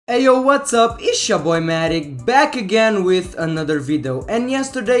Hey yo, what's up? It's your boy Matic, back again with another video. And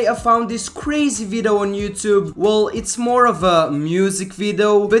yesterday I found this crazy video on YouTube. Well, it's more of a music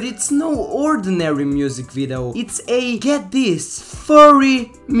video, but it's no ordinary music video. It's a, get this,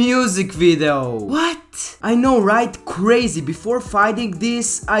 furry music video. What? I know, right? Crazy. Before finding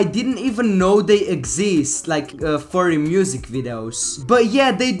this, I didn't even know they exist, like furry music videos. But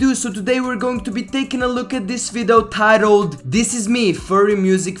yeah, they do. So today we're going to be taking a look at this video titled "This Is Me, Furry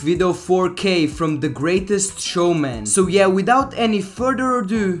Music Video 4K from The Greatest Showman." So yeah, without any further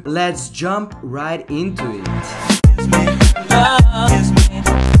ado, let's jump right into it.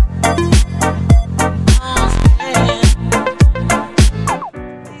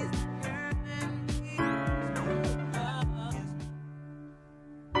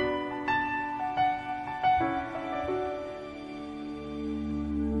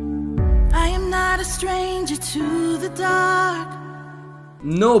 A stranger to the dark.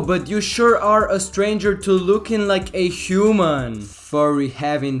 No, but you sure are a stranger to looking like a human. Furry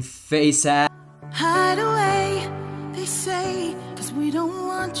having face ass. Hide away, they say, 'cause we don't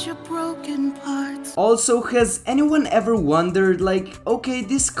want your broken parts. Also, has anyone ever wondered, like, okay,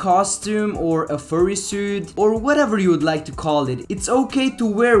 this costume or a furry suit or whatever you would like to call it, it's okay to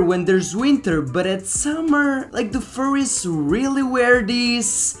wear when there's winter, but at summer, like, the furries really wear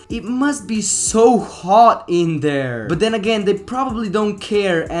these? It must be so hot in there. But then again, they probably don't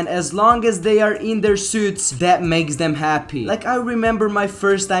care, and as long as they are in their suits, that makes them happy. Like, I remember my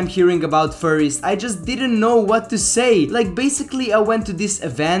first time hearing about furries, I just didn't know what to say. Like, basically, I went to this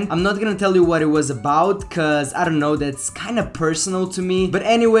event. I'm not gonna tell you what it was about, cause I don't know, that's kind of personal to me. But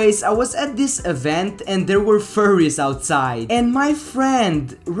anyways, I was at this event and there were furries outside, and my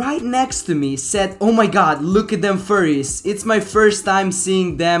friend right next to me said, "Oh my god, look at them furries. It's my first time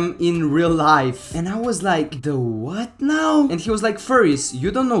seeing them in real life." And I was like, "The what now?" And he was like, "Furries?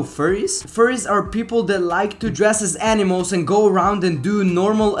 You don't know furries? Furries are people that like to dress as animals and go around and do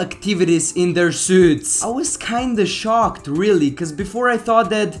normal activities in their suits." I was kinda shocked, really, cause before I thought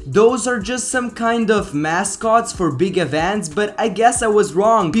that those are just some kind of mascots for big events, but I guess I was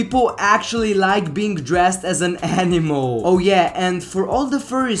wrong. People actually like being dressed as an animal. Oh yeah, and for all the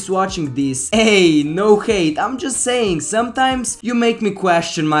furries watching this, hey, no hate, I'm just saying, sometimes you make me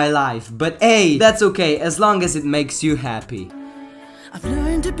question my life, but hey, that's okay, as long as it makes you happy. I've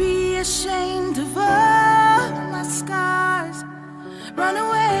learned to be ashamed of all my scars. Run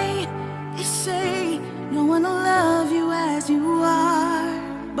away, they say, no one will love you as you are.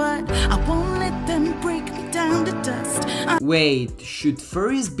 But I won't let them break me down to dust. Wait, should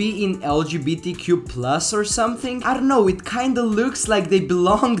furries be in LGBTQ plus or something? I don't know, it kinda looks like they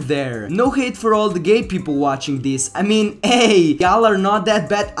belong there. No hate for all the gay people watching this. I mean, hey, y'all are not that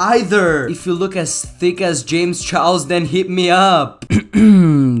bad either. If you look as thick as James Charles, then hit me up.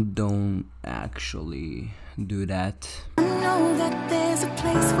 Don't actually do that. I know that there's a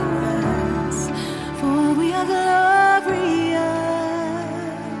place for us, for we are glorious.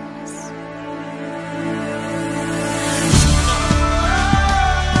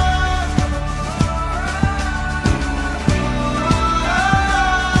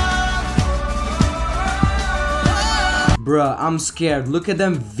 Bruh, I'm scared. Look at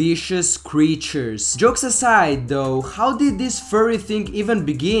them vicious creatures. Jokes aside though, how did this furry thing even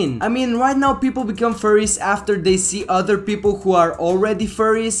begin? I mean, right now people become furries after they see other people who are already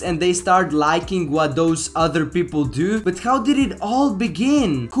furries and they start liking what those other people do. But how did it all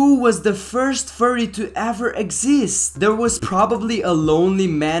begin? Who was the first furry to ever exist? There was probably a lonely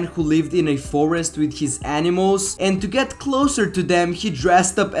man who lived in a forest with his animals, and to get closer to them, he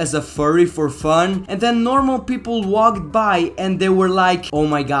dressed up as a furry for fun, and then normal people walked by and they were like, "Oh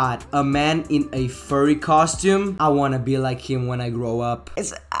my god, a man in a furry costume? I wanna be like him when I grow up."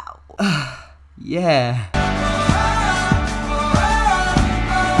 It's yeah.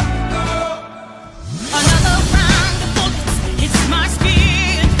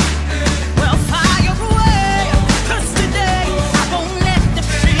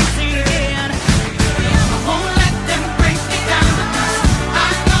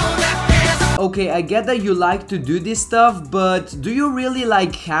 Okay, I get that you like to do this stuff, but do you really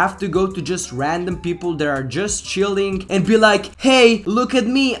like have to go to just random people that are just chilling and be like, "Hey, look at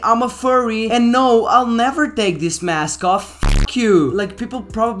me, I'm a furry, and no, I'll never take this mask off, f*** you." Like, people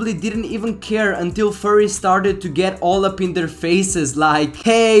probably didn't even care until furries started to get all up in their faces like,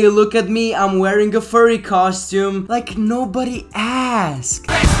 "Hey, look at me, I'm wearing a furry costume." Like, nobody asked.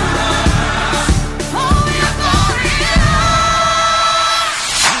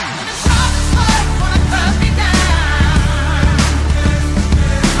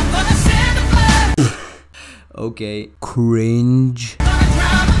 Okay. Cringe.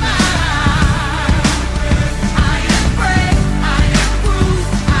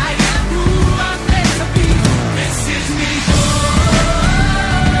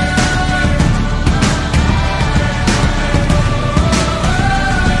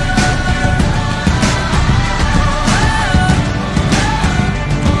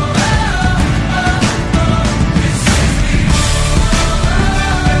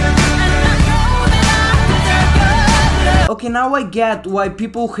 now I get why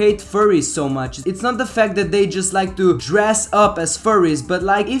people hate furries so much. It's not the fact that they just like to dress up as furries, but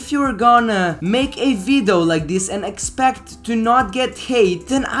like if you're gonna make a video like this and expect to not get hate,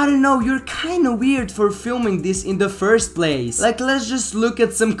 then I don't know, you're kinda weird for filming this in the first place. Like, let's just look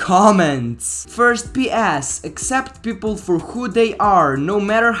at some comments. First, PS, accept people for who they are, no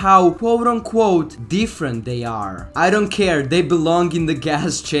matter how quote unquote different they are. I don't care, they belong in the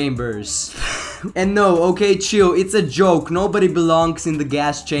gas chambers. And no, okay, chill, it's a joke, nobody belongs in the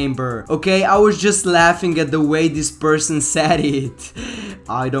gas chamber. Okay, I was just laughing at the way this person said it.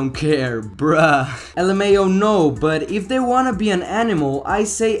 I don't care, bruh. LMAO, no, but if they wanna be an animal, I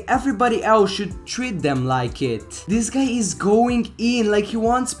say everybody else should treat them like it. This guy is going in, like he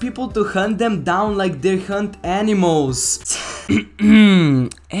wants people to hunt them down like they hunt animals.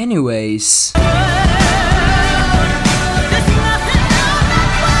 Anyways.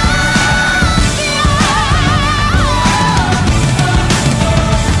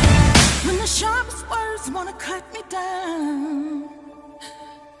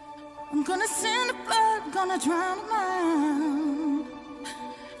 I'm gonna send the blood, gonna drown a mind.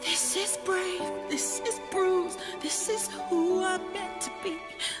 This is brave, this is bruised, this is who I'm meant to be,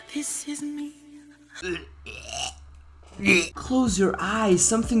 this is me. Close your eyes,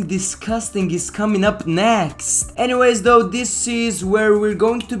 something disgusting is coming up next. Anyways though, this is where we're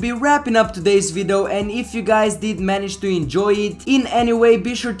going to be wrapping up today's video, and if you guys did manage to enjoy it in any way,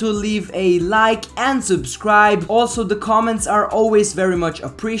 be sure to leave a like and subscribe. Also, the comments are always very much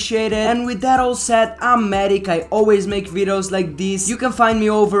appreciated. And with that all said, I'm Matic, I always make videos like this. You can find me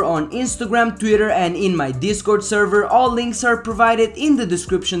over on Instagram, Twitter, and in my Discord server. All links are provided in the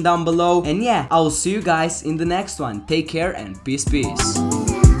description down below. And yeah, I'll see you guys in the next one. Take care and peace.